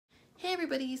Hey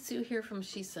everybody, Sue here from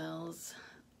She Sells.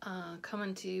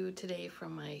 Coming to you today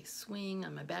from my swing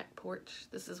on my back porch.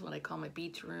 This is what I call my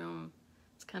beach room.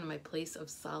 It's kind of my place of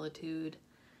solitude.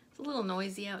 It's a little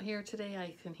noisy out here today.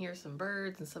 I can hear some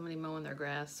birds and somebody mowing their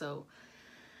grass, so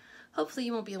hopefully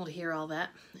you won't be able to hear all that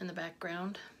in the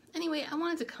background. Anyway, I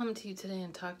wanted to come to you today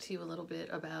and talk to you a little bit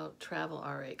about travel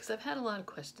RA because I've had a lot of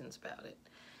questions about it.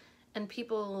 And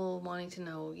people wanting to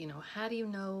know, how do you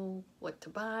know what to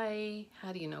buy?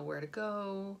 How do you know where to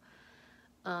go?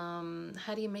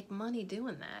 How do you make money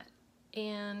doing that?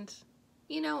 And,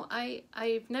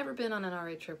 I've never been on an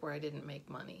RA trip where I didn't make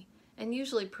money, and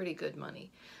usually pretty good money.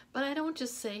 But I don't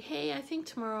just say, hey, I think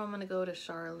tomorrow I'm going to go to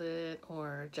Charlotte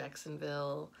or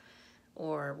Jacksonville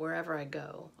or wherever I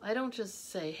go. I don't just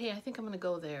say, hey, I think I'm going to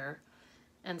go there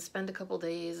and spend a couple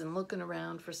days and looking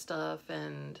around for stuff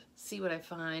and see what I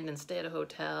find and stay at a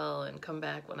hotel and come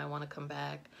back when I want to come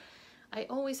back. I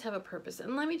always have a purpose.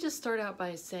 And let me just start out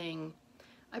by saying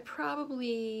I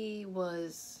probably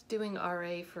was doing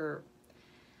RA for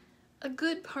a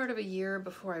good part of a year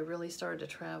before I really started to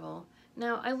travel.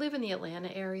 Now, I live in the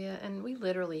Atlanta area, and we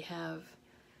literally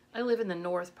I live in the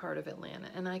north part of Atlanta,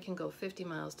 and I can go 50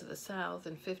 miles to the south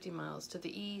and 50 miles to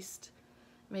the east,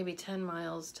 maybe 10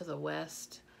 miles to the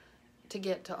west to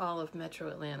get to all of Metro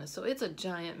Atlanta. So it's a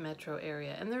giant metro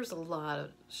area, and there's a lot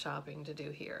of shopping to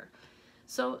do here.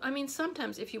 So, I mean,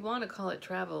 sometimes if you want to call it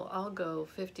travel, I'll go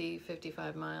 50,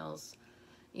 55 miles,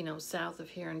 south of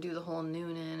here and do the whole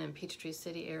Noonan and Peachtree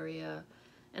City area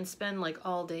and spend like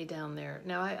all day down there.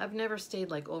 Now, I've never stayed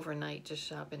like overnight just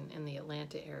shopping in the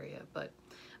Atlanta area, but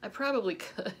I probably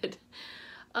could.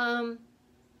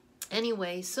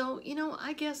 Anyway, so,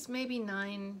 I guess maybe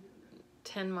 9,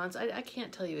 10 months. I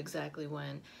can't tell you exactly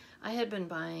when. I had been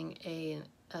buying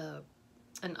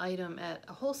an item at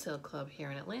a wholesale club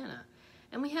here in Atlanta.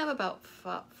 And we have about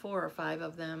 4 or 5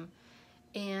 of them.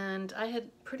 And I had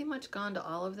pretty much gone to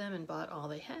all of them and bought all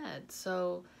they had.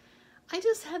 So I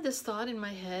just had this thought in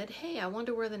my head, hey, I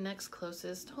wonder where the next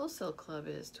closest wholesale club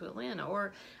is to Atlanta.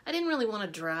 Or I didn't really want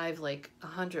to drive like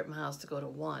 100 miles to go to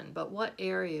one, but what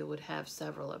area would have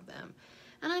several of them?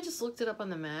 And I just looked it up on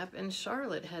the map, and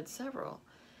Charlotte had several.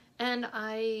 And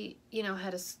I,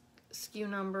 had a SKU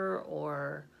number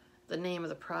or the name of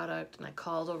the product, and I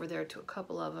called over there to a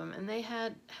couple of them, and they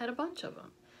had a bunch of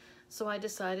them. So I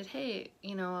decided, hey,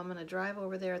 I'm going to drive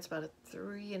over there. It's about a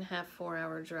 3.5,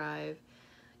 4-hour drive.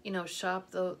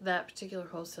 Shop that particular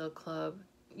wholesale club,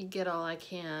 you get all I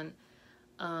can.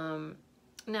 Now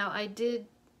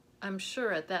I'm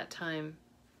sure at that time,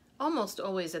 almost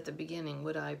always at the beginning,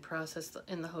 would I process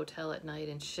in the hotel at night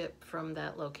and ship from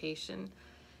that location.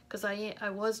 Because I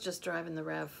was just driving the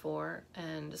RAV4,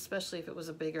 and especially if it was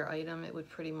a bigger item, it would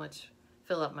pretty much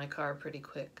fill up my car pretty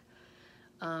quick.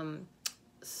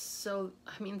 So,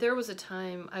 I mean, there was a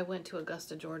time I went to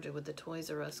Augusta, Georgia with the Toys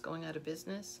R Us going out of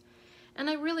business. And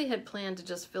I really had planned to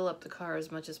just fill up the car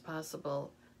as much as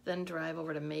possible, then drive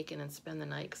over to Macon and spend the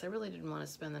night, because I really didn't want to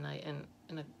spend the night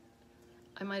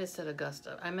I might have said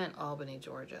Augusta. I meant Albany,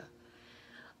 Georgia.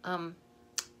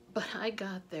 But I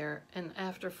got there, and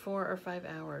after 4 or 5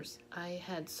 hours, I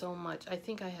had so much. I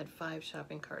think I had 5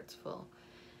 shopping carts full.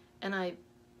 And I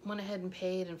went ahead and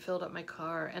paid and filled up my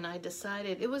car, and I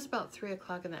decided, it was about 3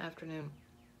 o'clock in the afternoon,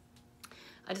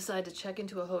 I decided to check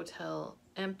into a hotel,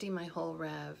 empty my whole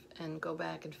RAV, and go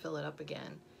back and fill it up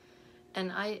again.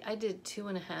 And I did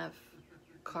 2.5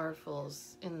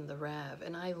 carfuls in the RAV,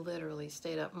 and I literally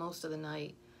stayed up most of the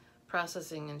night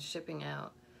processing and shipping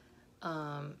out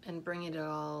and bringing it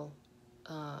all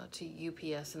to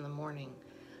UPS in the morning.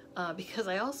 Because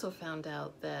I also found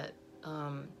out that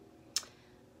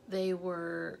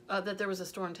that there was a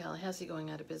store in Tallahassee going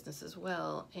out of business as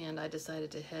well, and I decided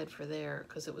to head for there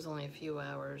because it was only a few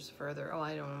hours further. Oh,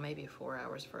 I don't know, maybe 4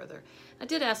 hours further. I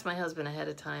did ask my husband ahead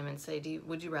of time and say,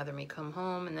 would you rather me come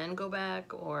home and then go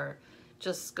back, or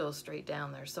just go straight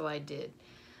down there? So I did.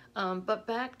 But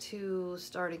back to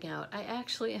starting out, I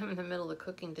actually am in the middle of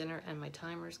cooking dinner and my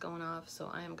timer's going off, so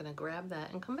I am going to grab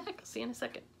that and come back. I'll see you in a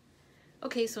second.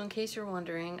 Okay, so in case you're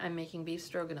wondering, I'm making beef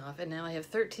stroganoff, and now I have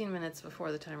 13 minutes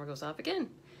before the timer goes off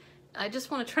again. I just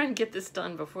want to try and get this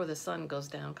done before the sun goes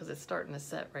down, because it's starting to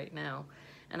set right now,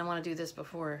 and I want to do this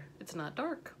before it's not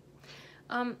dark.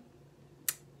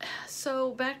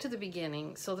 So back to the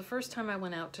beginning. So the first time I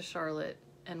went out to Charlotte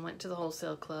and went to the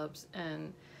wholesale clubs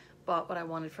and bought what I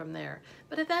wanted from there.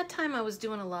 But at that time I was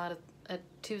doing a lot at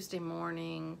Tuesday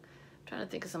morning, I'm trying to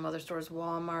think of some other stores,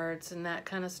 Walmarts and that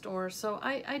kind of store. So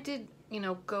I did,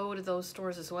 go to those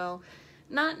stores as well,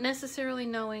 not necessarily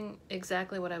knowing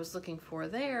exactly what I was looking for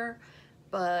there,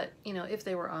 but if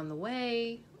they were on the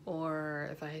way, or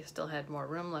if I still had more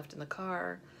room left in the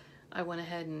car, I went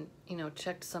ahead and, you know,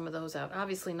 checked some of those out.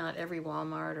 Obviously not every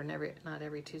Walmart or not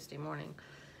every Tuesday morning,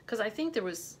 because I think there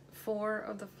was 4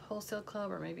 of the wholesale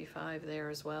club or maybe 5 there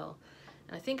as well.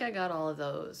 And I think I got all of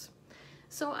those.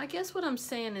 So I guess what I'm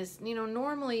saying is, you know,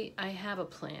 normally I have a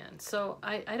plan. So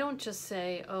I don't just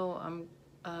say, oh,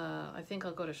 I think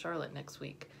I'll go to Charlotte next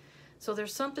week. So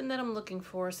there's something that I'm looking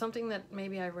for, something that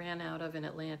maybe I ran out of in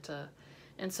Atlanta.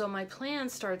 And so my plan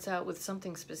starts out with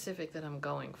something specific that I'm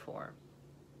going for.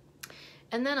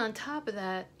 And then on top of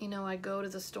that, you know, I go to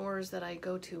the stores that I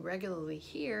go to regularly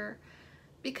here,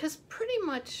 because pretty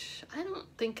much I don't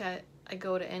think I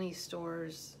go to any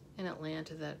stores in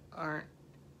Atlanta that aren't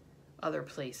other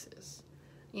places.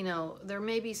 You know, there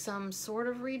may be some sort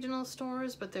of regional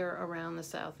stores, but they're around the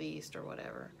southeast or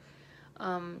whatever.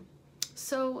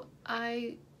 So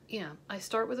I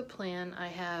start with a plan. I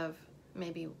have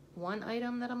maybe 1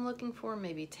 item that I'm looking for,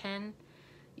 maybe 10,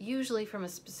 usually from a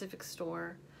specific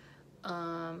store.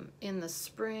 In the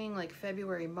spring, like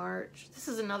February, March, this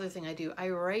is another thing I do. I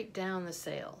write down the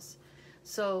sales.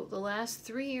 So the last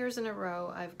 3 years in a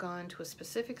row, I've gone to a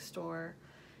specific store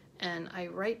and I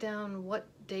write down what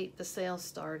date the sale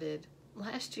started.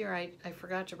 Last year, I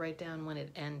forgot to write down when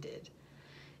it ended.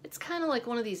 It's kind of like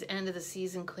one of these end of the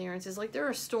season clearances. Like there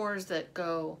are stores that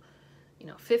go, you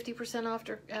know, 50% off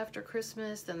after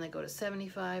Christmas, then they go to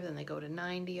 75, then they go to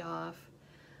 90 off.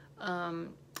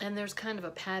 And there's kind of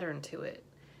a pattern to it.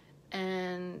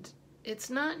 And it's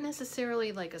not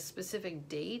necessarily like a specific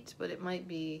date, but it might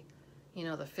be, you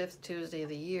know, the 5th Tuesday of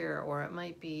the year, or it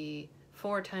might be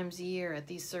 4 times a year at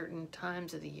these certain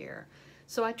times of the year.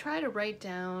 So I try to write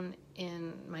down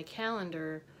in my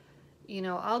calendar, you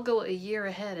know, I'll go a year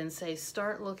ahead and say,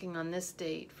 start looking on this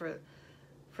date for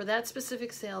that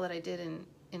specific sale that I did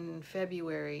in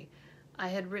February. I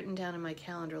had written down in my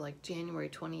calendar like January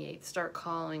 28th, start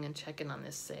calling and checking on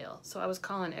this sale. So I was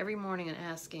calling every morning and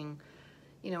asking,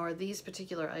 you know, are these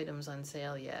particular items on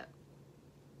sale yet?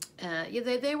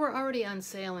 Yeah, they were already on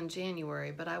sale in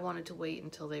January, but I wanted to wait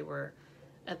until they were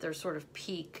at their sort of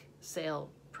peak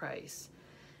sale price.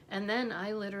 And then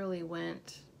I literally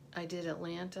went, I did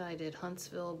Atlanta, I did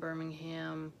Huntsville,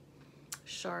 Birmingham,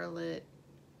 Charlotte,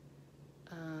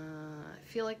 I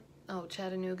feel like,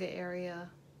 Chattanooga area.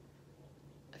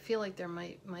 I feel like there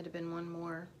might have been one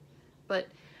more. But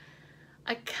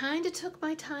I kind of took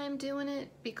my time doing it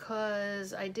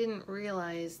because I didn't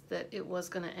realize that it was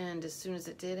going to end as soon as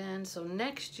it did end. So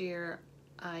next year,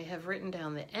 I have written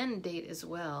down the end date as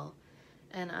well.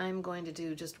 And I'm going to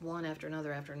do just one after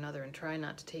another and try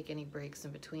not to take any breaks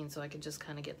in between so I can just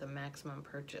kind of get the maximum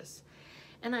purchase.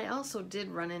 And I also did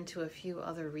run into a few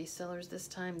other resellers this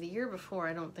time. The year before,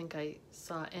 I don't think I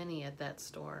saw any at that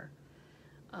store.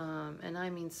 And I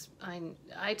mean,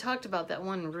 I talked about that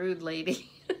one rude lady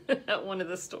at one of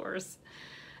the stores.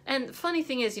 And the funny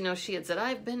thing is, you know, she had said,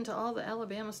 I've been to all the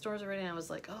Alabama stores already. And I was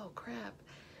like, oh, crap.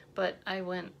 But I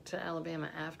went to Alabama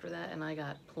after that, and I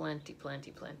got plenty.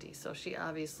 So she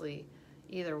obviously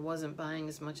either wasn't buying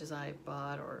as much as I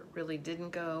bought or really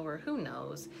didn't go, or who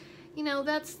knows. You know,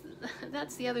 that's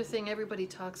the other thing everybody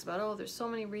talks about. Oh, there's so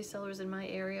many resellers in my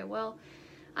area. Well,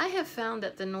 I have found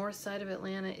that the north side of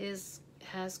Atlanta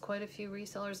has quite a few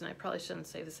resellers, and I probably shouldn't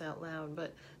say this out loud,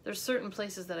 but there's certain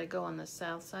places that I go on the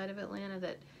south side of Atlanta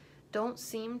that don't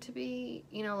seem to be,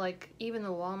 you know, like even the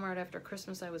Walmart after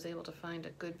Christmas, I was able to find a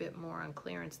good bit more on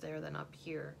clearance there than up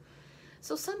here.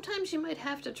 So sometimes you might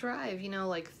have to drive, you know,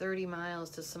 like 30 miles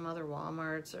to some other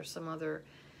Walmarts or some other,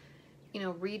 you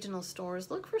know, regional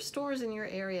stores. Look for stores in your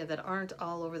area that aren't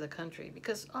all over the country,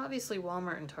 because obviously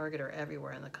Walmart and Target are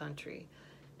everywhere in the country.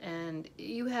 And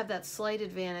you have that slight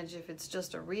advantage if it's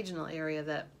just a regional area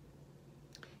that,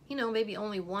 you know, maybe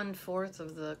only 1/4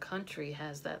 of the country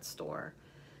has that store.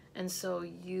 And so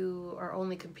you are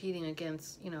only competing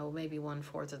against, you know, maybe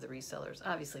 1/4 of the resellers.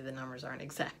 Obviously the numbers aren't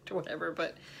exact or whatever,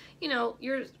 but, you know,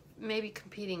 you're maybe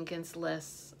competing against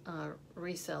less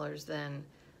resellers than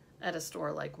at a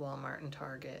store like Walmart and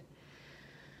Target.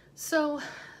 So,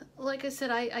 like I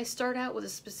said, I start out with a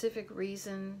specific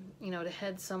reason, you know, to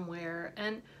head somewhere.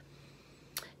 And,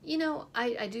 you know,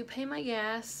 I do pay my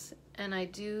gas, and I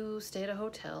do stay at a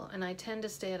hotel, and I tend to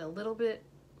stay at a little bit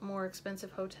more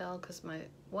expensive hotel because my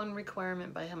one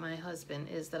requirement by my husband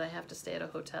is that I have to stay at a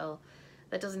hotel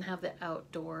that doesn't have the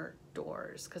outdoor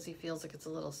doors, because he feels like it's a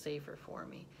little safer for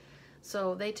me.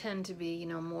 So they tend to be, you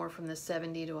know, more from the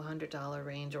 $70 to $100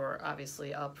 range, or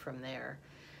obviously up from there.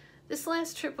 This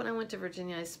last trip when I went to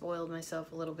Virginia, I spoiled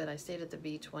myself a little bit. I stayed at the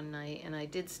beach one night, and I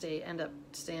did end up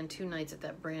staying 2 nights at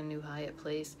that brand new Hyatt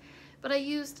place. But I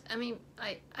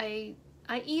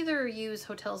either use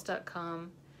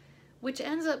hotels.com, which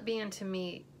ends up being to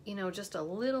me, you know, just a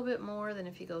little bit more than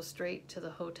if you go straight to the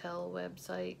hotel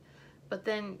website. But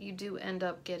then you do end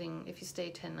up getting, if you stay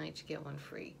 10 nights, you get one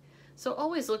free. So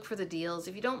always look for the deals.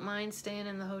 If you don't mind staying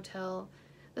in the hotel,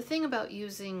 the thing about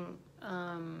using,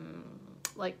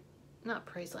 like, not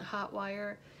Priceline,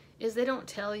 Hotwire, is they don't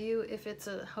tell you if it's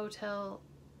a hotel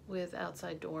with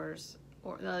outside doors,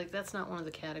 or like that's not one of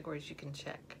the categories you can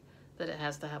check, that it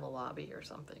has to have a lobby or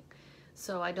something.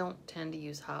 So I don't tend to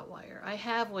use Hotwire. I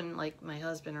have when like my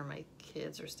husband or my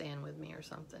kids are staying with me or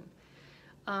something.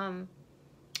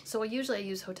 So I usually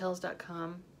use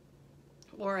hotels.com,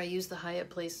 or I use the Hyatt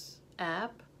Place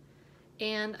app.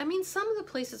 And I mean, some of the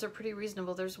places are pretty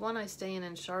reasonable. There's one I stay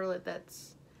in Charlotte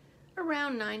that's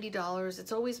around $90.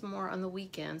 It's always more on the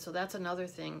weekend, so that's another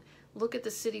thing. Look at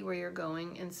the city where you're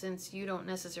going, and since you don't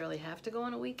necessarily have to go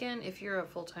on a weekend, if you're a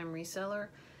full-time reseller,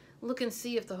 look and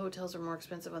see if the hotels are more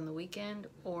expensive on the weekend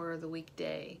or the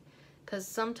weekday, because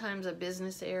sometimes a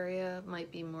business area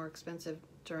might be more expensive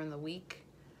during the week.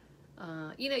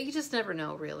 You know, you just never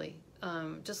know, really.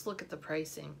 Just look at the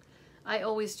pricing. I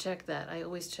always check that. I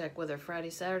always check whether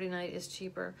Friday, Saturday night is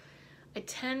cheaper. I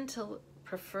tend to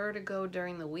prefer to go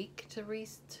during the week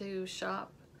to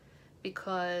shop,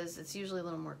 because it's usually a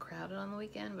little more crowded on the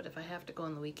weekend, but if I have to go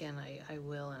on the weekend, I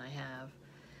will, and I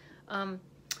have.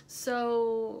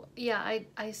 So yeah,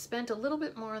 I spent a little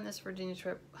bit more on this Virginia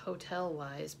trip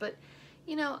hotel-wise, but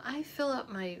you know, I fill up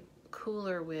my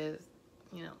cooler with,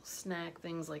 you know, snack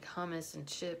things like hummus and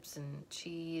chips and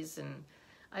cheese, and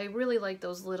I really like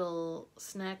those little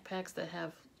snack packs that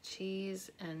have cheese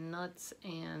and nuts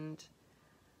and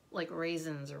like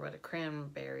raisins or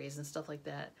cranberries and stuff like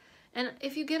that. And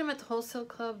if you get them at the wholesale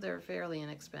club, they're fairly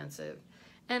inexpensive.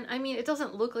 And I mean, it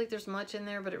doesn't look like there's much in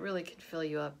there, but it really can fill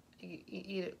you up.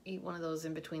 You eat one of those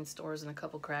in between stores and a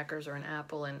couple crackers or an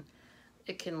apple, and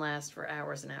it can last for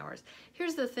hours and hours.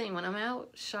 Here's the thing, when I'm out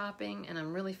shopping and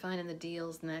I'm really finding the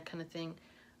deals and that kind of thing,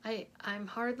 I'm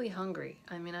hardly hungry.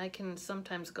 I mean, I can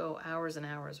sometimes go hours and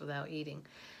hours without eating.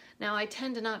 Now, I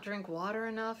tend to not drink water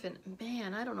enough, and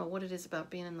man, I don't know what it is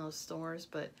about being in those stores,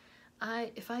 but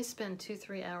if I spend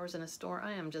 2-3 hours in a store,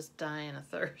 I am just dying of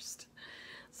thirst.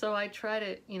 So I try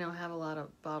to, you know, have a lot of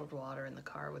bottled water in the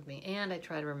car with me, and I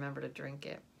try to remember to drink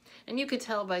it. And you could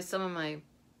tell by some of my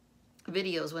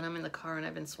videos when I'm in the car and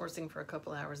I've been sourcing for a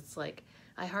couple hours, it's like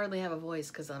I hardly have a voice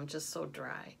because I'm just so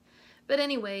dry. But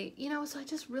anyway, you know, so I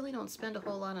just really don't spend a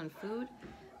whole lot on food.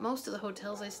 Most of the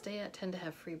hotels I stay at tend to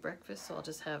have free breakfast, so I'll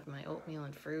just have my oatmeal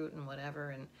and fruit and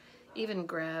whatever, and even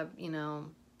grab, you know,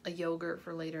 a yogurt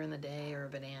for later in the day or a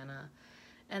banana.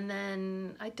 And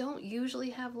then I don't usually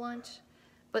have lunch,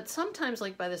 but sometimes,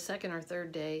 like by the second or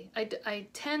third day, I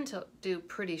tend to do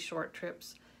pretty short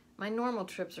trips. My normal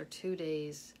trips are 2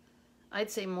 days. I'd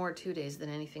say more 2 days than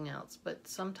anything else, but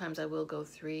sometimes I will go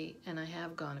 3, and I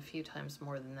have gone a few times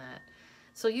more than that.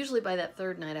 So usually by that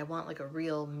third night, I want like a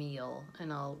real meal,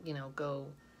 and I'll, you know, go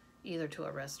either to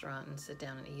a restaurant and sit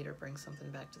down and eat, or bring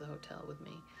something back to the hotel with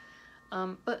me.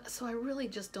 But so I really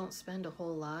just don't spend a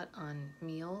whole lot on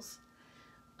meals.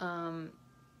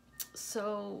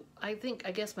 So I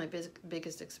guess my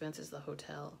biggest expense is the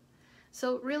hotel.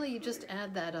 So really you just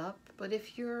add that up. But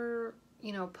if you're,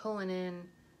 you know, pulling in,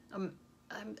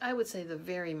 I would say the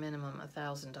very minimum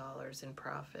 $1,000 in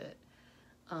profit,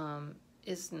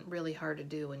 isn't really hard to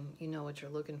do when you know what you're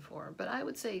looking for. But I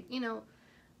would say, you know,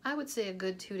 I would say a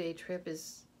good 2-day trip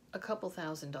is a couple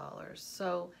 $1,000s.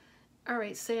 So, all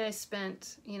right, say I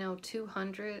spent, you know,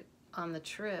 $200 on the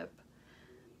trip,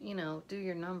 you know, do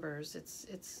your numbers.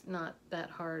 It's not that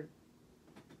hard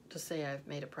to say I've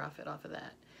made a profit off of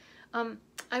that.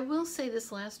 I will say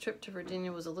this last trip to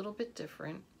Virginia was a little bit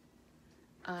different.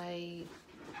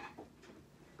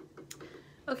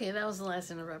 Okay, that was the last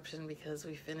interruption because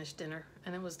we finished dinner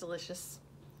and it was delicious.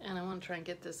 And I want to try and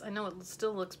get this. I know it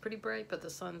still looks pretty bright, but the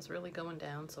sun's really going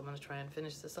down, so I'm going to try and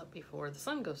finish this up before the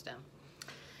sun goes down.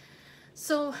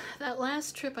 So that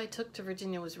last trip I took to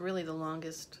Virginia was really the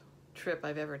longest trip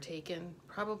I've ever taken,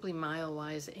 probably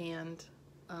mile-wise and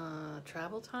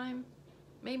travel time.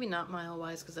 Maybe not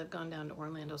mile-wise because I've gone down to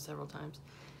Orlando several times.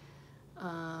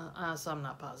 So I'm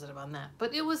not positive on that.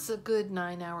 But it was a good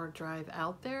 9-hour drive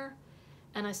out there.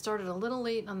 And I started a little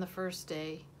late on the first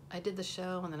day. I did the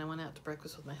show, and then I went out to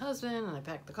breakfast with my husband, and I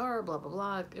packed the car, blah, blah,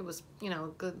 blah. It was, you know,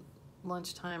 a good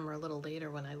lunchtime or a little later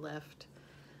when I left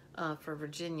for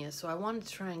Virginia. So I wanted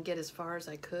to try and get as far as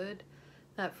I could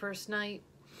that first night.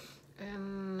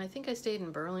 And I think I stayed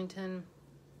in Burlington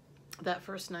that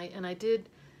first night. And I did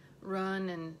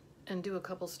run and do a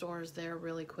couple stores there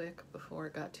really quick before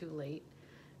it got too late.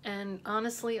 And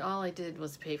honestly, all I did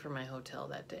was pay for my hotel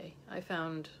that day. I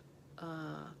found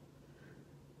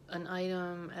an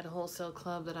item at a wholesale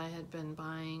club that I had been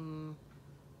buying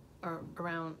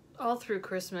around all through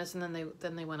Christmas, and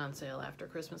then they went on sale after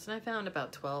Christmas, and I found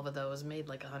about 12 of those, made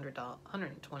like $120,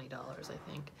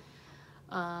 I think.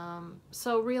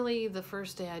 So really, the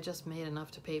first day I just made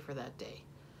enough to pay for that day.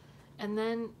 And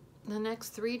then the next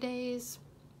 3 days,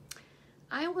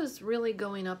 I was really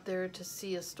going up there to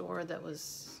see a store that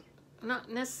was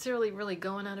not necessarily really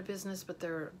going out of business, but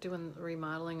they're doing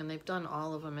remodeling, and they've done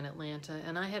all of them in Atlanta.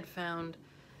 And I had found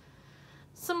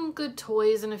some good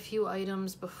toys and a few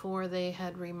items before they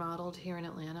had remodeled here in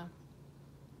Atlanta.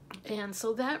 And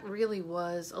so that really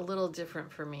was a little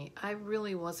different for me. I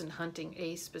really wasn't hunting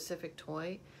a specific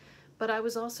toy, but I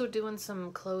was also doing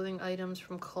some clothing items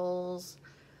from Kohl's,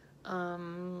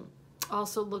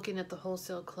 also looking at the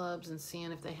wholesale clubs and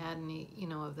seeing if they had any,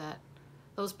 of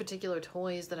those particular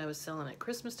toys that I was selling at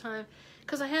Christmas time,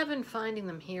 because I have been finding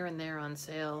them here and there on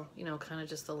sale, kind of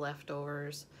just the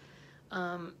leftovers.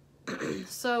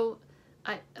 So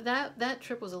that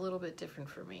trip was a little bit different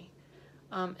for me.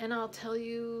 And I'll tell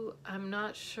you, I'm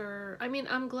not sure. I mean,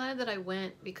 I'm glad that I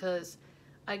went because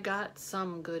I got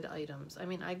some good items. I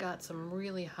mean, I got some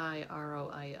really high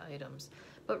ROI items,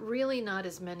 but really not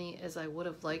as many as I would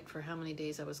have liked for how many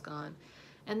days I was gone.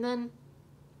 And then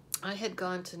I had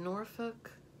gone to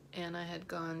Norfolk, and I had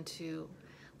gone to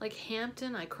like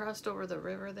Hampton. I crossed over the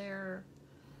river there,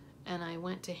 and I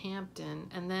went to Hampton,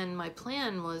 and then my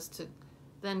plan was to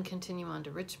then continue on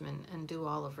to Richmond and do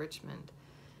all of Richmond.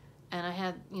 And I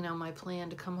had, my plan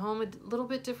to come home a little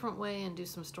bit different way and do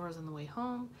some stores on the way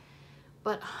home.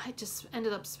 But I just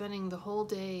ended up spending the whole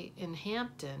day in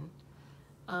Hampton.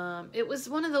 It was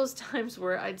one of those times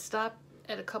where I'd stop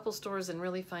at a couple stores and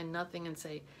really find nothing and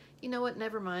say, you know what,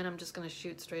 never mind, I'm just going to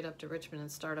shoot straight up to Richmond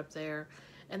and start up there.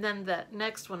 And then that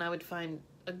next one I would find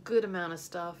a good amount of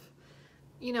stuff.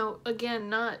 Again,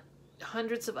 not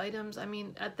hundreds of items. I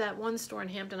mean, at that one store in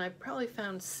Hampton, I probably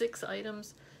found 6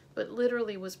 items, but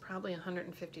literally was probably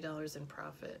 $150 in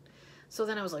profit. So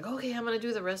then I was like, okay, I'm going to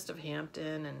do the rest of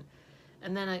Hampton.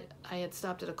 And then I had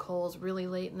stopped at a Kohl's really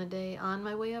late in the day on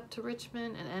my way up to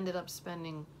Richmond and ended up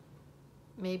spending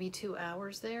maybe 2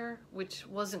 hours there, which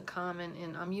wasn't common.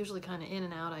 And I'm usually kind of in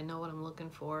and out. I know what I'm looking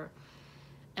for.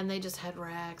 And they just had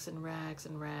racks and racks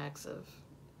and racks of,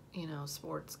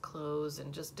 sports clothes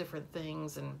and just different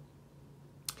things. And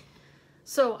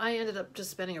so I ended up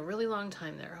just spending a really long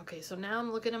time there. Okay, so now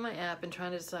I'm looking at my app and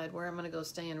trying to decide where I'm going to go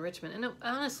stay in Richmond. And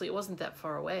honestly, it wasn't that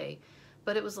far away.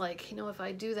 But it was like, if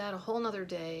I do that a whole nother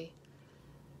day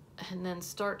and then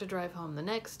start to drive home the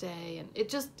next day, and it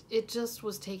just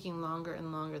was taking longer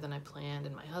and longer than I planned,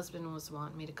 and my husband was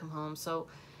wanting me to come home. So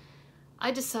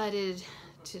I decided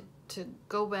to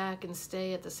go back and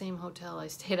stay at the same hotel I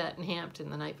stayed at in Hampton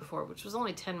the night before, which was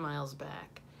only 10 miles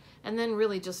back. And then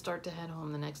really just start to head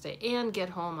home the next day and get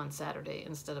home on Saturday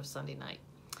instead of Sunday night.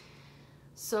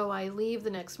 So I leave the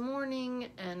next morning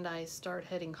and I start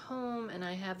heading home, and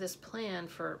I have this plan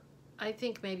for, I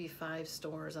think, maybe 5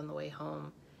 stores on the way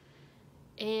home.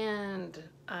 And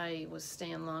I was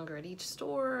staying longer at each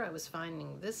store. I was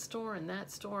finding this store and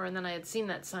that store. And then I had seen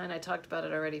that sign. I talked about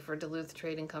it already for Duluth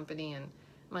Trading Company, and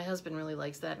my husband really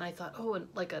likes that. And I thought, oh,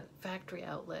 like a factory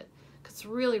outlet, because it's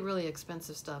really, really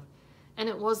expensive stuff. And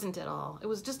it wasn't at all. It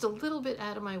was just a little bit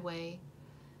out of my way.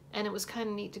 And it was kind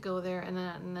of neat to go there. And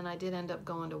then I did end up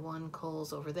going to one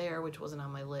Kohl's over there, which wasn't on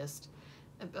my list.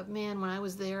 But man, when I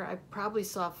was there, I probably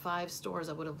saw 5 stores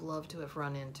I would have loved to have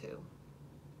run into.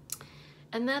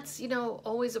 And that's,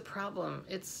 always a problem.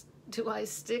 It's, do I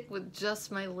stick with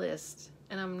just my list?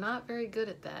 And I'm not very good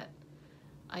at that.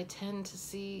 I tend to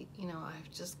see, I've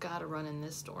just got to run in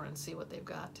this store and see what they've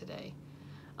got today.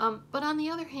 But on the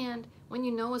other hand, when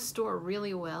you know a store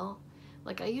really well,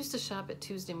 like I used to shop at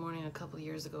Tuesday Morning a couple of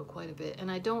years ago quite a bit,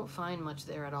 and I don't find much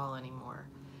there at all anymore.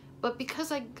 But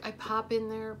because I pop in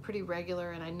there pretty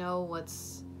regular, and I know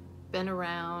what's been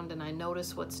around, and I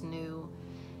notice what's new,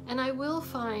 and I will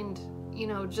find,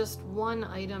 just one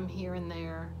item here and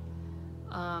there,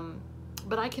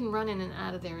 but I can run in and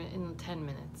out of there in 10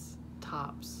 minutes,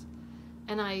 tops.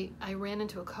 And I ran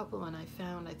into a couple, and I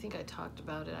think I talked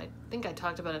about it. I think I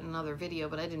talked about it in another video,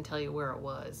 but I didn't tell you where it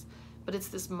was. But it's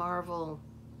this Marvel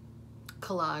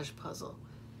collage puzzle.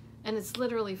 And it's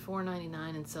literally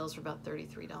 $4.99 and sells for about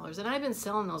 $33. And I've been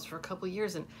selling those for a couple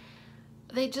years, and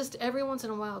they just every once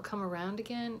in a while come around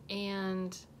again,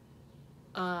 and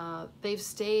they've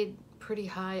stayed pretty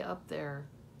high up there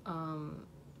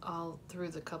all through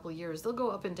the couple years. They'll go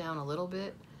up and down a little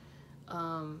bit,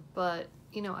 but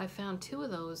I found 2 of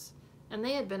those, and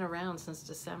they had been around since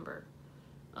December.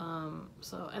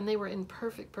 And they were in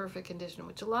perfect condition,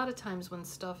 which a lot of times when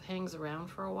stuff hangs around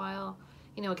for a while,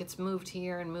 you know, it gets moved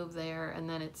here and moved there, and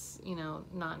then it's, you know,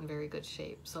 not in very good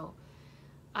shape. So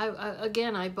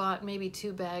again, I bought maybe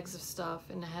 2 bags of stuff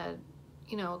and had,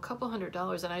 you know, a couple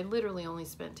 $100, and I literally only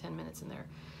spent 10 minutes in there.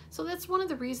 So that's one of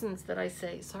the reasons that I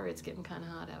say, sorry, it's getting kind of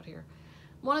hot out here.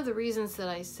 One of the reasons that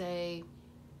I say,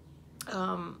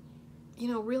 you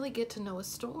know, really get to know a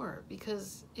store,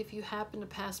 because if you happen to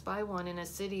pass by one in a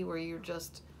city where you're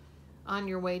just on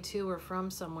your way to or from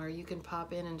somewhere, you can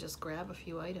pop in and just grab a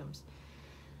few items.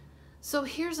 So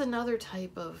here's another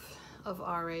type of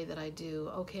RA that I do.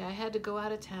 Okay, I had to go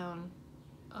out of town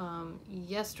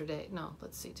yesterday. No,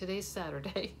 let's see, today's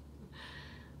Saturday.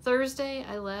 Thursday,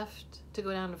 I left to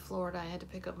go down to Florida. I had to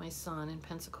pick up my son in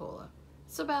Pensacola.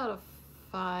 It's about a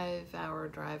 5-hour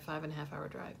drive, 5.5-hour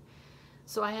drive.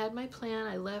 So I had my plan.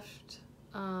 I left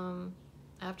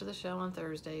after the show on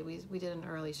Thursday. We did an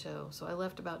early show, so I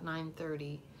left about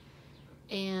 9:30.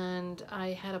 And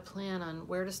I had a plan on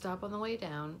where to stop on the way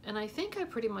down. And I think I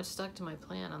pretty much stuck to my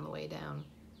plan on the way down.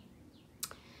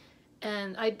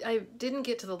 And I didn't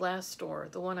get to the last store,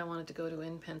 the one I wanted to go to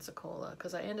in Pensacola,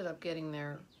 because I ended up getting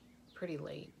there pretty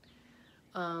late.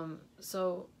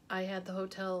 So I had the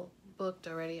hotel booked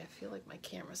already. I feel like my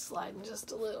camera's sliding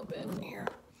just a little bit here.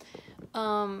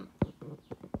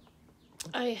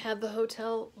 I had the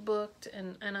hotel booked,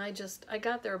 and I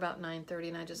got there about 9:30,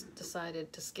 and I just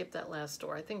decided to skip that last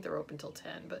store. I think they're open till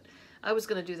 10, but I was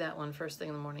going to do that one first thing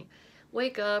in the morning.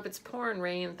 Wake up, it's pouring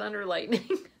rain, thunder, lightning.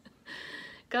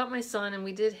 Got my son, and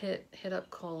we did hit up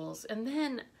Kohl's. And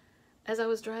then, as I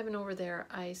was driving over there,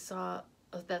 I saw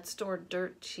that store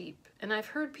Dirt Cheap. And I've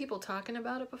heard people talking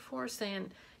about it before,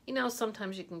 saying, you know,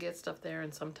 sometimes you can get stuff there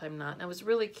and sometimes not. And I was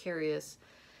really curious.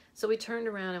 So we turned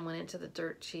around and went into the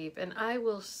Dirt Cheap, and I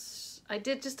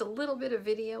did just a little bit of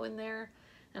video in there,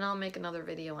 and I'll make another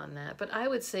video on that. But I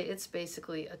would say it's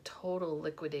basically a total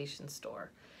liquidation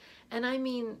store. And I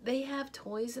mean, they have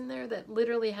toys in there that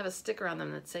literally have a sticker on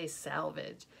them that say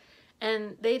salvage.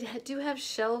 And they do have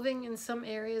shelving in some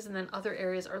areas, and then other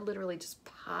areas are literally just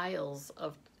piles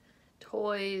of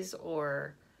toys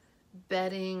or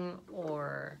bedding,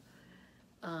 or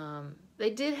they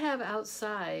did have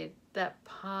outside that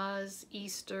Paws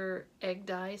Easter egg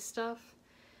dye stuff.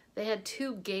 They had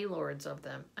 2 Gaylords of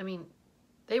them. I mean,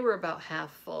 they were about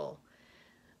half full.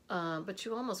 But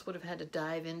you almost would have had to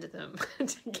dive into them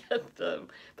to get them.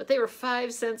 But they were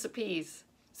 5 cents a piece.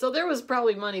 So there was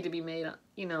probably money to be made,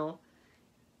 you know.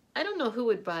 I don't know who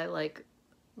would buy, like,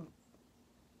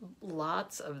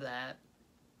 lots of that.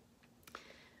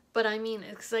 But I mean,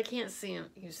 because I can't see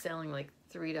you selling, like,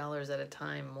 $3 at a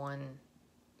time, one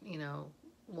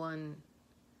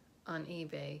on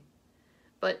eBay.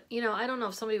 But, you know, I don't know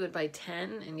if somebody would buy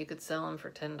 10 and you could sell them for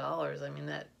 $10. I mean,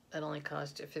 that only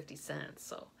cost you 50 cents.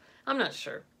 So I'm not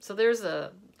sure. So there's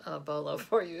a bolo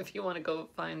for you if you want to go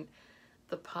find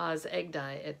the Paws egg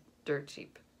dye at Dirt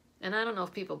Cheap. And I don't know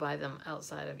if people buy them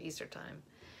outside of Easter time.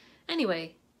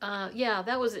 Anyway, yeah,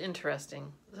 that was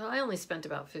interesting. So I only spent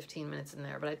about 15 minutes in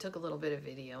there, but I took a little bit of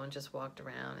video and just walked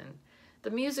around. And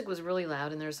the music was really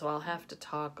loud in there, so I'll have to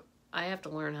talk. I have to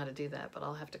learn how to do that, but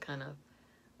I'll have to kind of,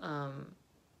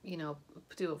 you know,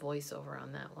 do a voiceover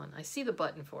on that one. I see the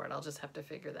button for it. I'll just have to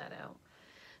figure that out.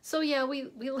 So yeah, we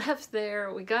left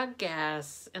there. We got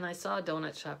gas, and I saw a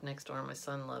donut shop next door. My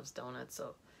son loves donuts,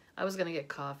 so I was going to get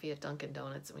coffee at Dunkin'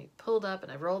 Donuts, and we pulled up,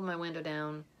 and I rolled my window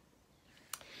down.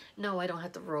 No, I don't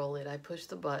have to roll it. I pushed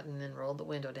the button and rolled the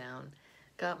window down,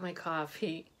 got my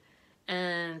coffee,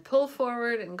 and pull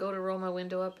forward and go to roll my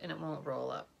window up, and it won't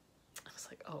roll up. I was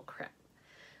like, oh, crap.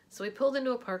 So we pulled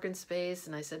into a parking space,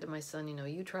 and I said to my son, you know,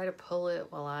 you try to pull it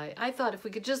while I thought if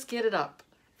we could just get it up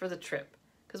for the trip,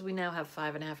 because we now have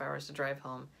 5.5 hours to drive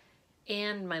home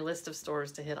and my list of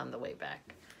stores to hit on the way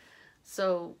back.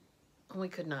 So we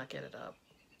could not get it up.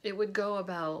 It would go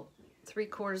about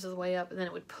 3/4 of the way up, and then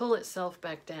it would pull itself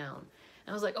back down. And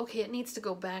I was like, okay, it needs to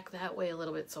go back that way a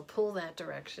little bit, so pull that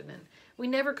direction. And we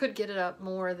never could get it up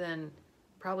more than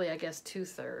probably, I guess,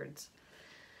 2/3.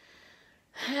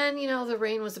 And, you know, the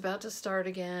rain was about to start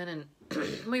again,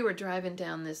 and we were driving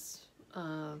down this,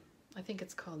 I think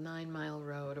it's called 9 Mile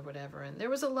Road or whatever, and there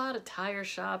was a lot of tire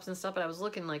shops and stuff, but I was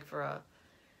looking like for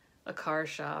a car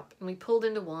shop. And we pulled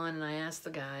into one, and I asked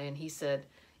the guy, and he said,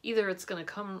 either it's going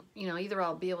to come, you know, either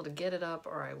I'll be able to get it up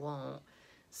or I won't.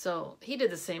 So he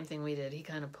did the same thing we did. He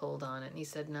kind of pulled on it, and he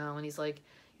said no, and he's like,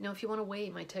 you know, if you want to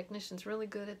wait, my technician's really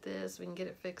good at this. We can get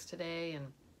it fixed today.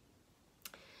 And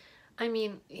I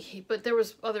mean, but there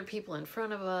was other people in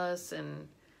front of us, and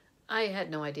I had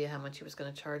no idea how much he was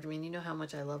going to charge me. And you know how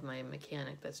much I love my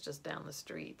mechanic that's just down the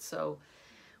street. So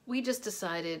we just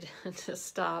decided to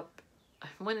stop I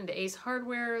went into Ace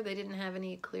Hardware. They didn't have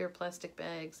any clear plastic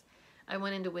bags. I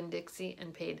went into Winn-Dixie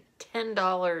and paid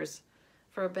 $10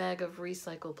 for a bag of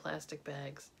recycled plastic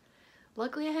bags.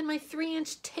 Luckily, I had my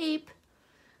 3-inch tape.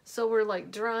 So we're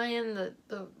like drying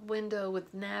the window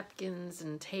with napkins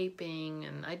and taping.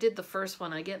 And I did the first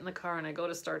one. I get in the car and I go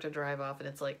to start to drive off. And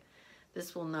it's like,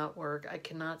 this will not work. I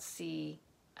cannot see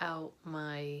out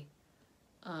my,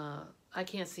 I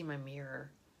can't see my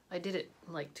mirror. I did it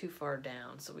like too far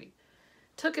down. So we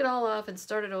took it all off and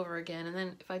started over again. And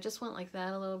then if I just went like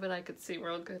that a little bit, I could see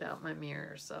real good out my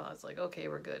mirror. So I was like, okay,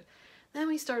 we're good. Then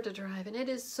we start to drive and it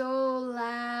is so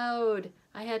loud.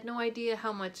 I had no idea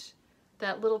how much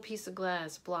that little piece of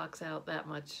glass blocks out that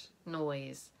much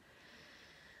noise.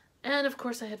 And of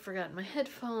course I had forgotten my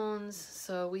headphones.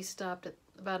 So we stopped at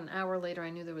about an hour later. I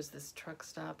knew there was this truck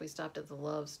stop. We stopped at the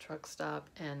Love's truck stop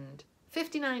and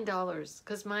 $59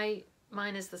 because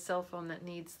mine is the cell phone that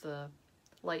needs the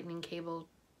lightning cable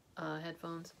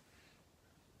headphones.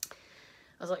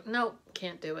 I was like, nope,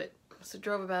 can't do it. So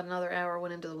drove about another hour,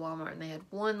 went into the Walmart, and they had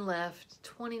one left,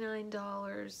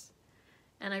 $29.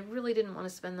 And I really didn't want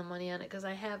to spend the money on it because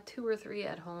I have 2 or 3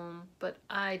 at home, but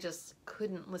I just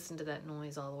couldn't listen to that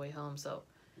noise all the way home. So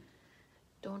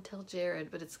don't tell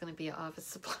Jared, but it's going to be an office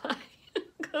supply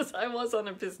because I was on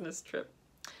a business trip.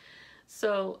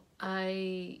 So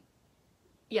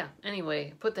yeah,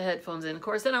 anyway, put the headphones in. Of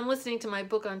course, then I'm listening to my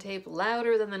book on tape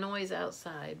louder than the noise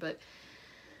outside. But,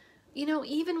 you know,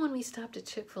 even when we stopped at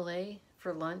Chick-fil-A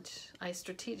for lunch, I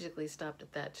strategically stopped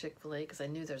at that Chick-fil-A because I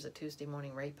knew there's a Tuesday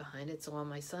morning right behind it. So while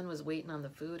my son was waiting on the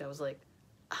food, I was like,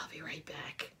 I'll be right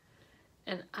back.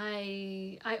 And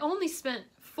I only spent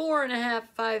 4.5,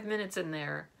 5 minutes in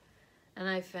there. And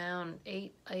I found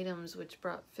 8 items, which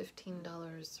brought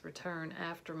 $15 return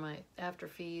after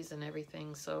fees and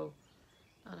everything. So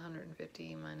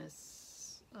 150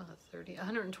 minus 30,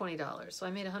 $120. So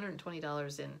I made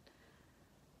 $120 in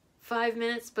 5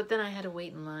 minutes, but then I had to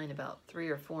wait in line about 3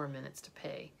 or 4 minutes to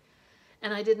pay.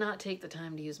 And I did not take the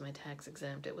time to use my tax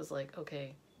exempt. It was like,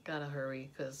 okay, gotta hurry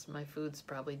because my food's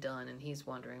probably done and he's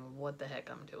wondering what the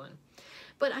heck I'm doing.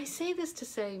 But I say this to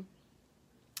say,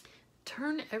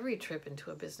 turn every trip into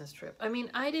a business trip. I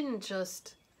mean, I didn't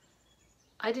just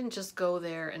go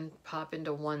there and pop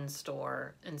into one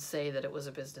store and say that it was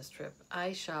a business trip.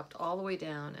 I shopped all the way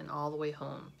down and all the way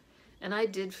home. And I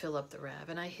did fill up the RAV.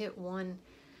 And I hit one.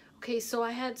 Okay, so I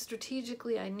had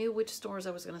strategically, I knew which stores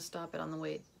I was going to stop at on the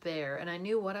way there. And I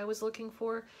knew what I was looking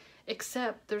for.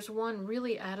 Except there's one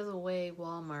really out of the way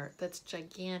Walmart that's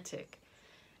gigantic.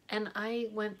 And I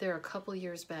went there a couple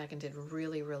years back and did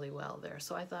really, really well there.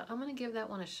 So I thought, I'm going to give that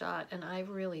one a shot. And I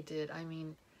really did. I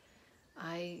mean,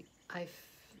 I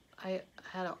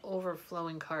had an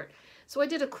overflowing cart. So I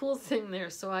did a cool thing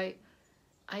there. So I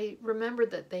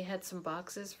remembered that they had some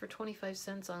boxes for 25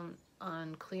 cents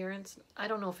on clearance. I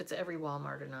don't know if it's every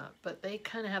Walmart or not, but they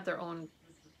kind of have their own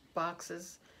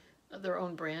boxes, their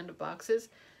own brand of boxes.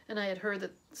 And I had heard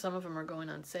that some of them are going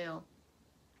on sale.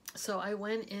 So I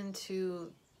went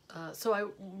into, so I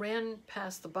ran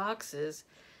past the boxes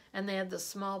and they had the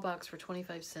small box for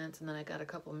 25 cents. And then I got a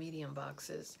couple medium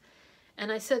boxes.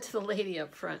 And I said to the lady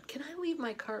up front, can I leave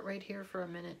my cart right here for a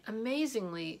minute?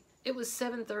 Amazingly, it was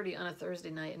 7:30 on a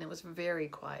Thursday night and it was very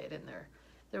quiet in there.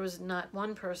 There was not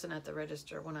one person at the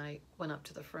register when I went up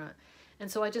to the front. And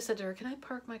so I just said to her, can I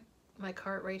park my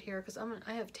cart right here? Because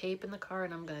I have tape in the car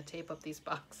and I'm going to tape up these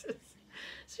boxes.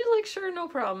 She's like, sure, no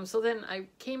problem. So then I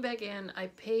came back in. I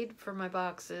paid for my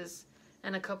boxes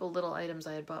and a couple little items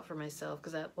I had bought for myself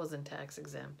because that wasn't tax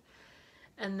exempt.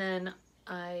 And then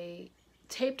I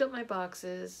taped up my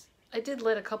boxes. I did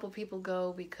let a couple people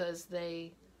go because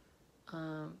they,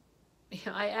 I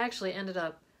actually ended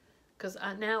up, because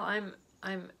now I'm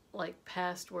like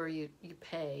past where you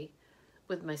pay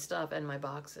with my stuff and my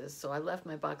boxes. So I left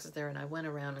my boxes there and I went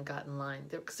around and got in line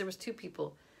because there was 2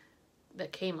 people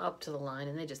that came up to the line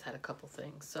and they just had a couple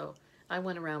things. So I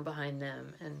went around behind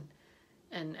them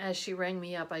and as she rang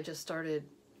me up, I just started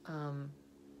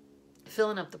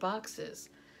filling up the boxes.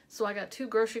 So I got 2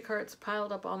 grocery carts,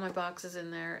 piled up all my boxes in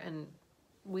there and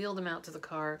wheeled them out to the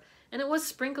car. And it was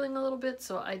sprinkling a little bit,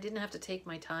 so I didn't have to take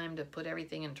my time to put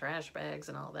everything in trash bags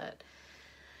and all that.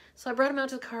 So I brought them out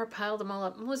to the car, piled them all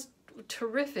up. It was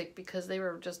terrific because they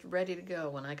were just ready to go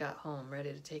when I got home,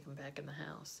 ready to take them back in the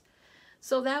house.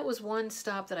 So that was one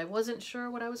stop that I wasn't sure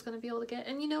what I was going to be able to get.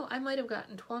 And, you know, I might have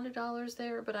gotten $20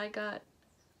 there, but I got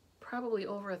probably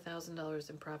over $1,000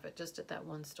 in profit just at that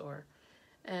one store.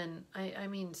 And I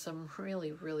mean some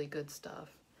really, really good stuff.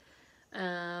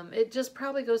 It just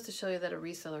probably goes to show you that a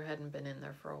reseller hadn't been in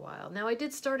there for a while. Now, I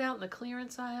did start out in the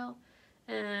clearance aisle,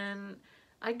 and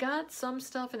I got some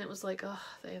stuff and it was like, oh,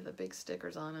 they have the big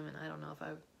stickers on them and I don't know if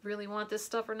I really want this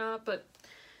stuff or not, but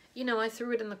you know, I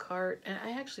threw it in the cart and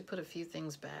I actually put a few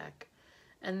things back.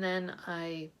 And then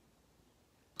I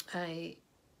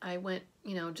went,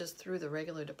 you know, just through the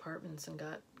regular departments and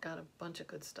got a bunch of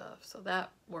good stuff. So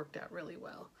that worked out really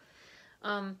well.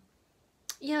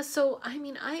 Yeah, so I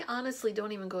mean, I honestly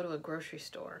don't even go to a grocery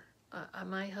store.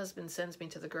 My husband sends me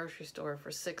to the grocery store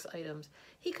for 6 items.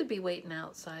 He could be waiting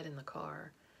outside in the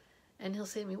car. And he'll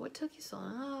say to me, what took you so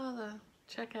long? Oh, the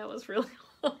checkout was really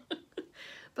long.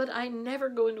 But I never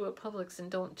go into a Publix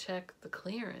and don't check the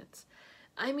clearance.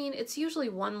 I mean, it's usually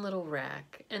one little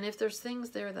rack. And if there's things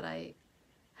there that I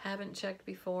haven't checked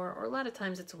before, or a lot of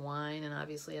times it's wine, and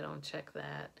obviously I don't check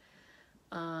that.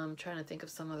 Trying to think of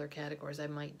some other categories I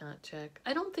might not check.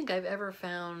 I don't think I've ever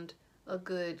found a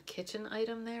good kitchen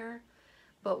item there,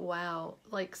 but wow,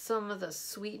 like some of the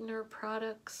sweetener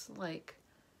products, like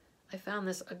I found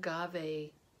this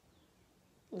agave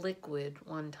liquid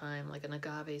one time, like an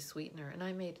agave sweetener, and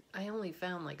I only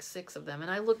found like 6 of them,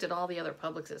 and I looked at all the other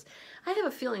Publixes. I have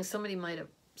a feeling somebody might have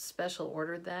special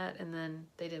ordered that and then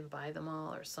they didn't buy them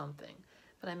all or something.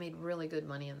 But I made really good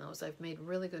money in those. I've made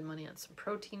really good money on some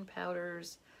protein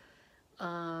powders.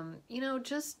 You know,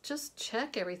 just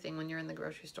check everything when you're in the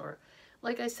grocery store.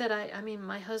 Like I said, I mean,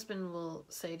 my husband will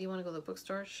say, do you want to go to the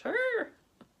bookstore? Sure.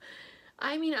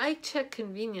 I mean, I check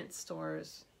convenience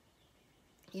stores.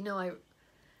 You know,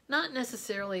 not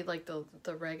necessarily like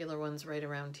the regular ones right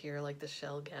around here, like the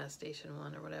Shell gas station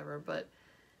one or whatever, but,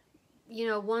 you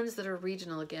know, ones that are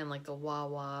regional again, like the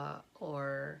Wawa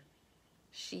or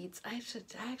Sheets. I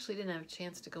actually didn't have a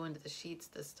chance to go into the Sheets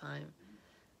this time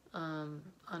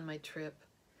on my trip.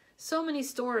 So many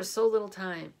stores, so little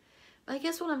time. I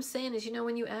guess what I'm saying is, you know,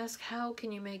 when you ask how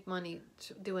can you make money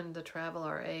doing the travel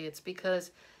RA, it's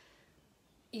because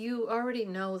you already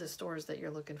know the stores that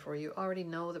you're looking for. You already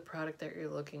know the product that you're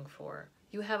looking for.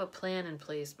 You have a plan in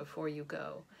place before you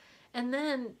go. And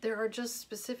then there are just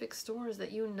specific stores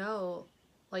that you know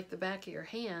like the back of your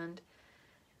hand,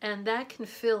 and that can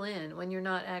fill in when you're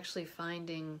not actually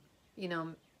finding, you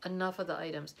know, enough of the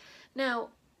items. Now,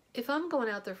 if I'm going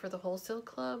out there for the wholesale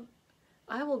club,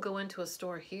 I will go into a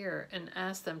store here and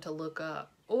ask them to look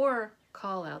up or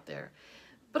call out there.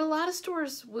 But a lot of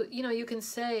stores, you know, you can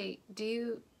say,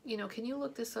 you know, can you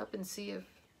look this up and see if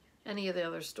any of the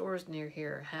other stores near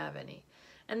here have any?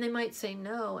 And they might say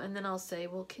no, and then I'll say,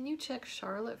 well, can you check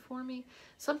Charlotte for me?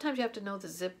 Sometimes you have to know the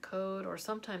zip code, or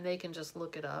sometimes they can just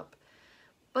look it up.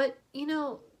 But, you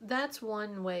know, that's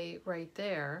one way right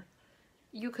there.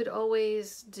 You could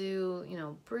always do, you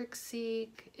know, BrickSeek.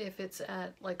 If it's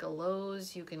at like a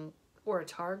Lowe's, you can, or a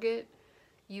Target,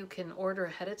 you can order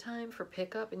ahead of time for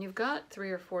pickup. And you've got 3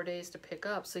 or 4 days to pick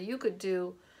up. So you could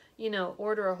do, you know,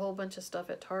 order a whole bunch of stuff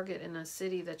at Target in a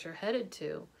city that you're headed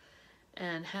to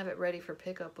and have it ready for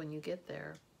pickup when you get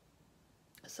there.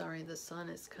 Sorry, the sun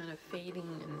is kind of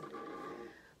fading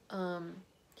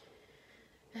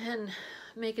and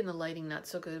making the lighting not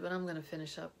so good, but I'm going to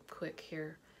finish up quick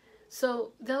here.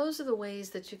 So those are the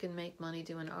ways that you can make money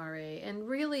doing RA. And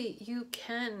really, you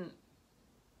can,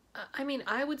 I mean,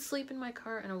 I would sleep in my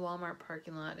car in a Walmart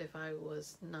parking lot if I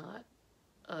was not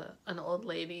an old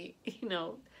lady, you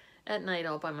know, at night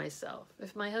all by myself.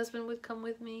 If my husband would come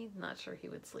with me, not sure he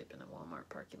would sleep in a Walmart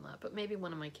parking lot, but maybe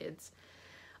one of my kids.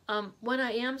 When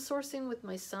I am sourcing with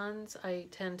my sons, I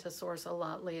tend to source a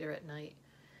lot later at night.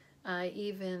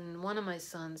 Even one of my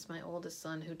sons, my oldest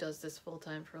son, who does this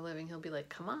full-time for a living, he'll be like,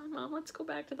 come on, Mom, let's go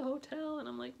back to the hotel. And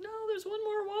I'm like, no, there's one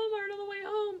more Walmart on the way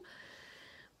home.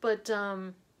 But,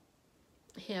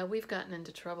 yeah, we've gotten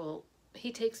into trouble.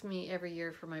 He takes me every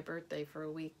year for my birthday for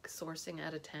a week sourcing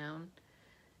out of town.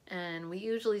 And we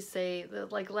usually say,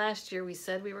 that, like last year, we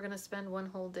said we were going to spend one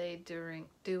whole day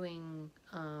doing,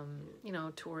 you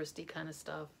know, touristy kind of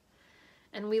stuff.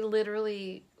 And we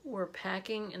literally were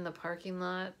packing in the parking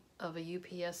lot of a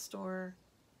UPS store.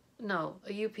 No,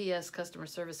 a UPS customer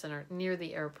service center near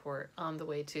the airport on the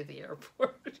way to the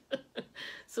airport.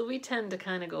 So we tend to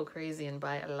kind of go crazy and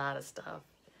buy a lot of stuff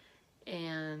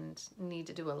and need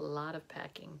to do a lot of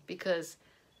packing because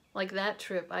like that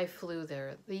trip, I flew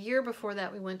there. The year before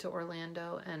that, we went to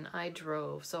Orlando and I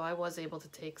drove, so I was able to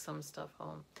take some stuff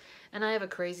home. And I have a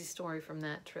crazy story from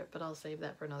that trip, but I'll save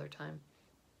that for another time.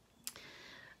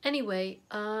 Anyway,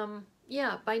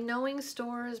 yeah, by knowing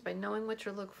stores, by knowing what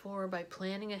you look for, by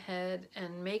planning ahead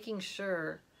and making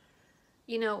sure,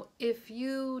 you know, if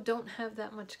you don't have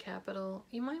that much capital,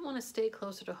 you might want to stay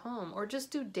closer to home or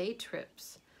just do day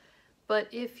trips. But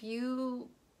if you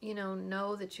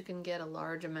know that you can get a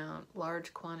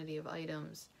large quantity of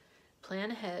items,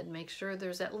 plan ahead, make sure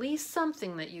there's at least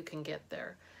something that you can get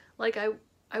there. Like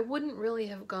I wouldn't really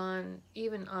have gone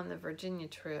even on the Virginia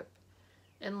trip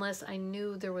unless I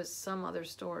knew there was some other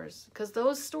stores, because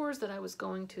those stores that I was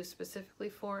going to specifically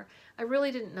for, I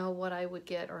really didn't know what I would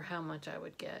get or how much I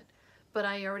would get. But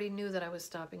I already knew that I was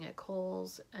stopping at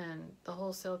Kohl's and the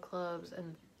wholesale clubs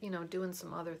and, you know, doing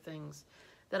some other things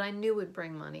that I knew would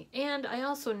bring money. And I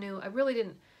also knew I really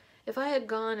didn't, if I had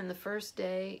gone in the first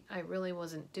day, I really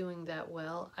wasn't doing that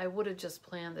well. I would have just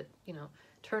planned that, you know,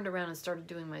 turned around and started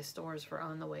doing my stores for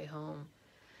on the way home.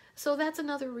 So that's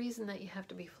another reason that you have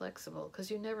to be flexible,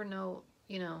 because you never know,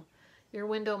 you know, your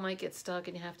window might get stuck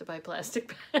and you have to buy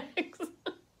plastic bags.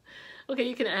 Okay,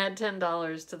 you can add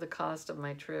 $10 to the cost of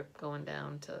my trip going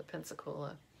down to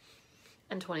Pensacola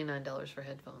and $29 for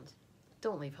headphones.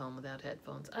 Don't leave home without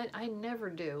headphones. I never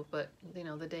do, but, you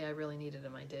know, the day I really needed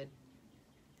them, I did.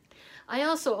 I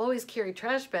also always carry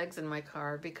trash bags in my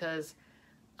car because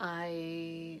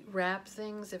I wrap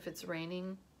things if it's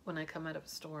raining when I come out of a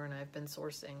store and I've been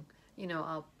sourcing. You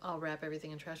know, I'll wrap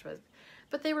everything in trash bags.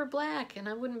 But they were black and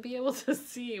I wouldn't be able to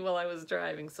see while I was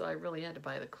driving, so I really had to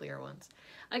buy the clear ones.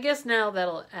 I guess now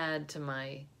that'll add to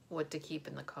my what to keep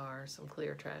in the car, some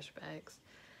clear trash bags.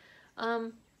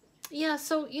 Yeah,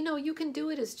 so, you know, you can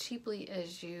do it as cheaply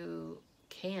as you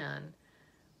can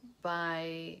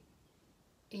by,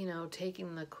 you know,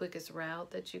 taking the quickest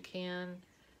route that you can,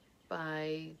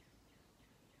 by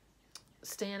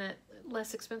staying at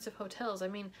less expensive hotels. I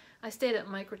mean, I stayed at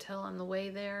Microtel on the way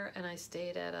there, and I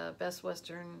stayed at a Best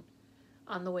Western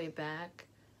on the way back,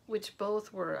 which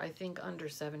both were, I think, under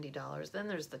 $70. Then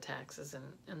there's the taxes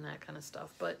and that kind of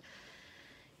stuff. But,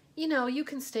 you know, you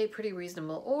can stay pretty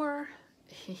reasonable. Or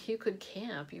you could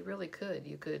camp. You really could.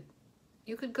 You could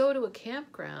go to a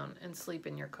campground and sleep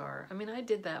in your car. I mean, I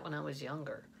did that when I was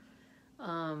younger.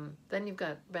 Then you've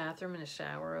got bathroom and a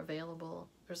shower available.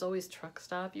 There's always truck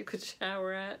stop you could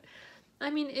shower at. I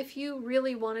mean, if you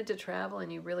really wanted to travel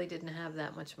and you really didn't have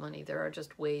that much money, there are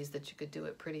just ways that you could do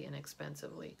it pretty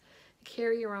inexpensively.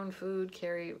 Carry your own food,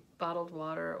 carry bottled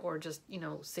water, or just, you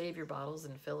know, save your bottles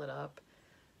and fill it up.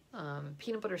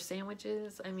 Peanut butter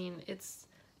sandwiches. I mean,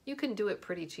 you can do it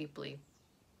pretty cheaply.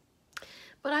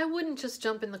 But I wouldn't just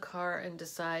jump in the car and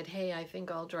decide, hey, I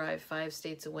think I'll drive 5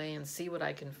 states away and see what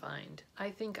I can find. I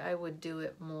think I would do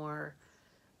it more,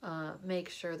 make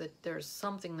sure that there's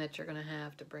something that you're going to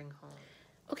have to bring home.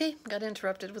 Okay, got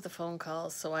interrupted with a phone call,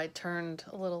 so I turned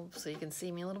a little so you can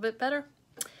see me a little bit better.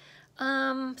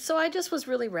 So I just was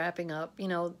really wrapping up. You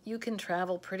know, you can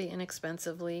travel pretty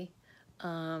inexpensively,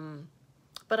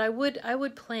 but I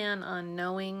would plan on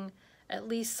knowing at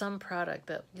least some product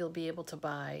that you'll be able to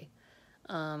buy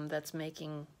that's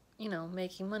making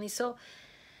money. So,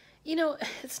 you know,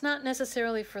 it's not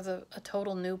necessarily for a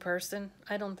total new person.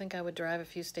 I don't think I would drive a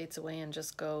few states away and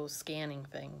just go scanning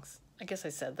things. I guess I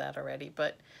said that already,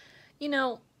 but, you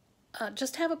know,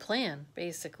 just have a plan,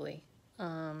 basically.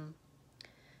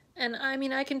 And I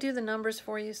mean, I can do the numbers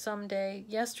for you someday.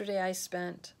 Yesterday I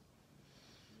spent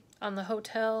on the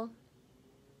hotel.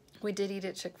 We did eat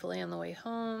at Chick-fil-A on the way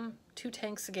home, 2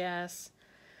 tanks of gas.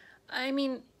 I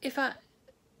mean, if I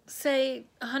say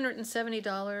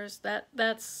 $170,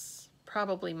 that's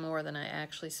probably more than I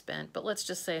actually spent, but let's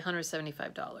just say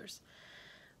 $175.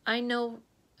 I know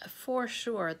for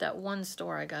sure at that one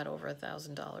store I got over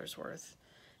 $1,000 worth.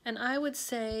 And I would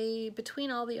say between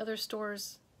all the other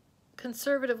stores,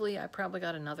 conservatively, I probably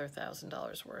got another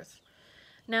 $1,000 worth.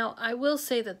 Now, I will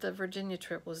say that the Virginia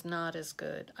trip was not as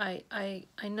good. I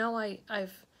know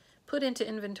I've put into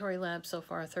Inventory Lab so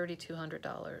far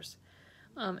 $3,200.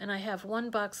 And I have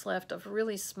 1 box left of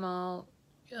really small,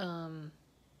 I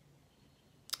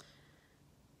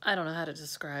don't know how to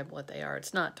describe what they are.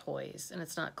 It's not toys and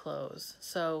it's not clothes.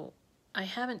 So I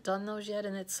haven't done those yet,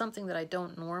 and it's something that I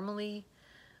don't normally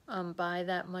buy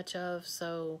that much of.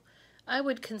 So I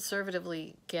would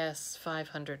conservatively guess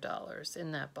 $500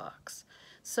 in that box.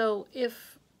 So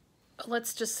if,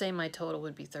 let's just say my total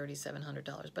would be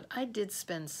 $3,700, but I did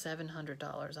spend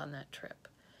 $700 on that trip.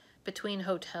 Between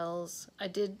hotels, I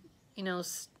did, you know,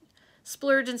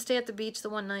 splurge and stay at the beach the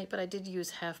one night, but I did use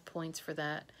half points for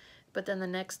that. But then the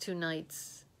next 2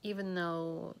 nights, even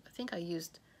though I think I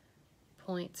used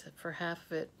points for half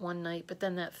of it one night, but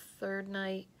then that 3rd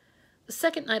night, the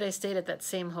 2nd night I stayed at that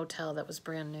same hotel that was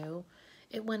brand new,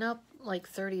 it went up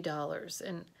like $30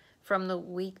 and from the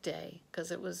weekday,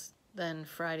 because it was then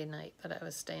Friday night that I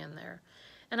was staying there.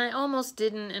 And I almost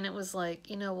didn't, and it was like,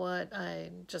 you know what,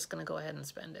 I'm just going to go ahead and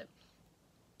spend it.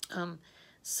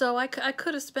 So I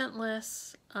could have spent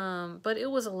less, but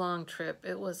it was a long trip.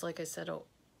 It was, like I said,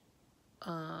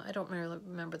 I don't really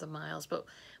remember the miles, but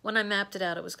when I mapped it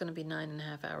out, it was going to be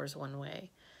 9.5 hours one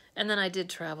way. And then I did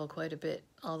travel quite a bit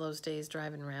all those days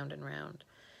driving round and round.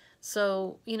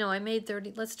 So, you know, I made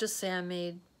let's just say I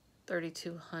made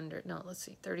 3,200. No, let's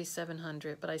see,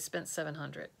 3,700, but I spent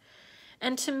 700.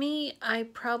 And to me, I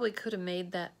probably could have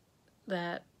made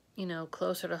that, you know,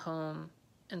 closer to home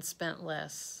and spent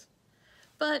less.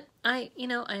 But I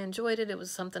enjoyed it. It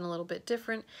was something a little bit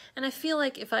different. And I feel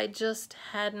like if I just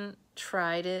hadn't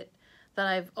tried it, that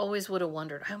I've always would have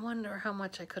wondered, I wonder how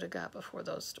much I could have got before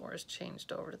those stores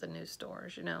changed over to the new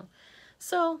stores, you know.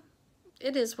 So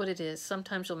it is what it is.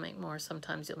 Sometimes you'll make more,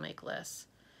 sometimes you'll make less.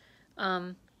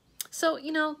 So,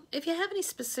 you know, if you have any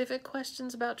specific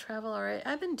questions about travel, all right,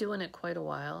 I've been doing it quite a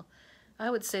while.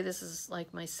 I would say this is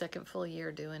like my second full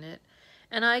year doing it.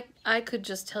 And I could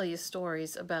just tell you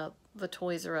stories about the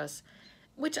Toys R Us,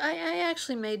 which I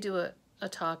actually may do a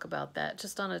talk about that,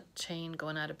 just on a chain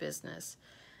going out of business.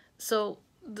 So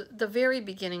the very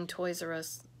beginning, Toys R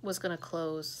Us was going to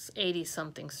close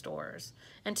 80-something stores.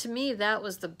 And to me, that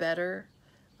was the better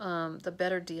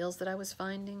deals that I was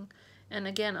finding. And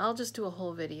again, I'll just do a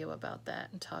whole video about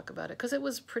that and talk about it, because it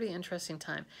was a pretty interesting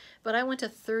time. But I went to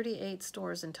 38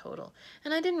 stores in total.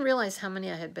 And I didn't realize how many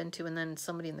I had been to. And then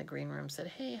somebody in the green room said,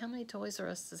 hey, how many Toys R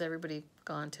Us has everybody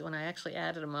gone to? And I actually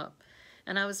added them up.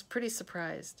 And I was pretty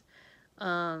surprised.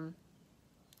 But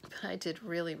I did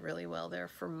really, really well there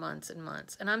for months and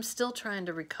months. And I'm still trying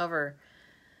to recover,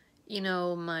 you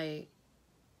know, my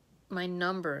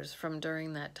numbers from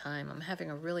during that time. I'm having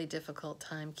a really difficult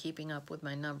time keeping up with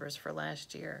my numbers for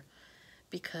last year,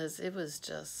 because it was,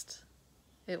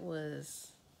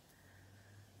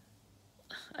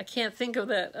 I can't think of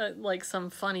that like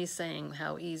some funny saying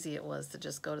how easy it was to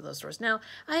just go to those stores. Now,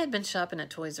 I had been shopping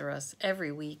at Toys R Us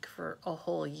every week for a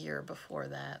whole year before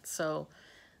that. So,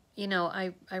 you know,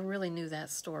 I really knew that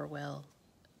store well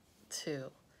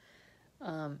too.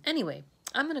 Anyway,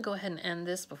 I'm going to go ahead and end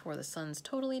this before the sun's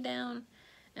totally down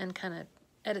and kind of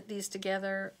edit these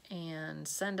together and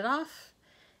send it off.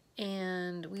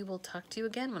 And we will talk to you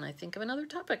again when I think of another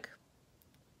topic.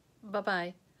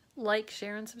 Bye-bye. Like,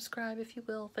 share, and subscribe if you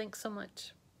will. Thanks so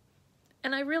much.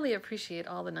 And I really appreciate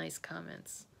all the nice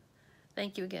comments.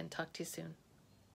 Thank you again. Talk to you soon.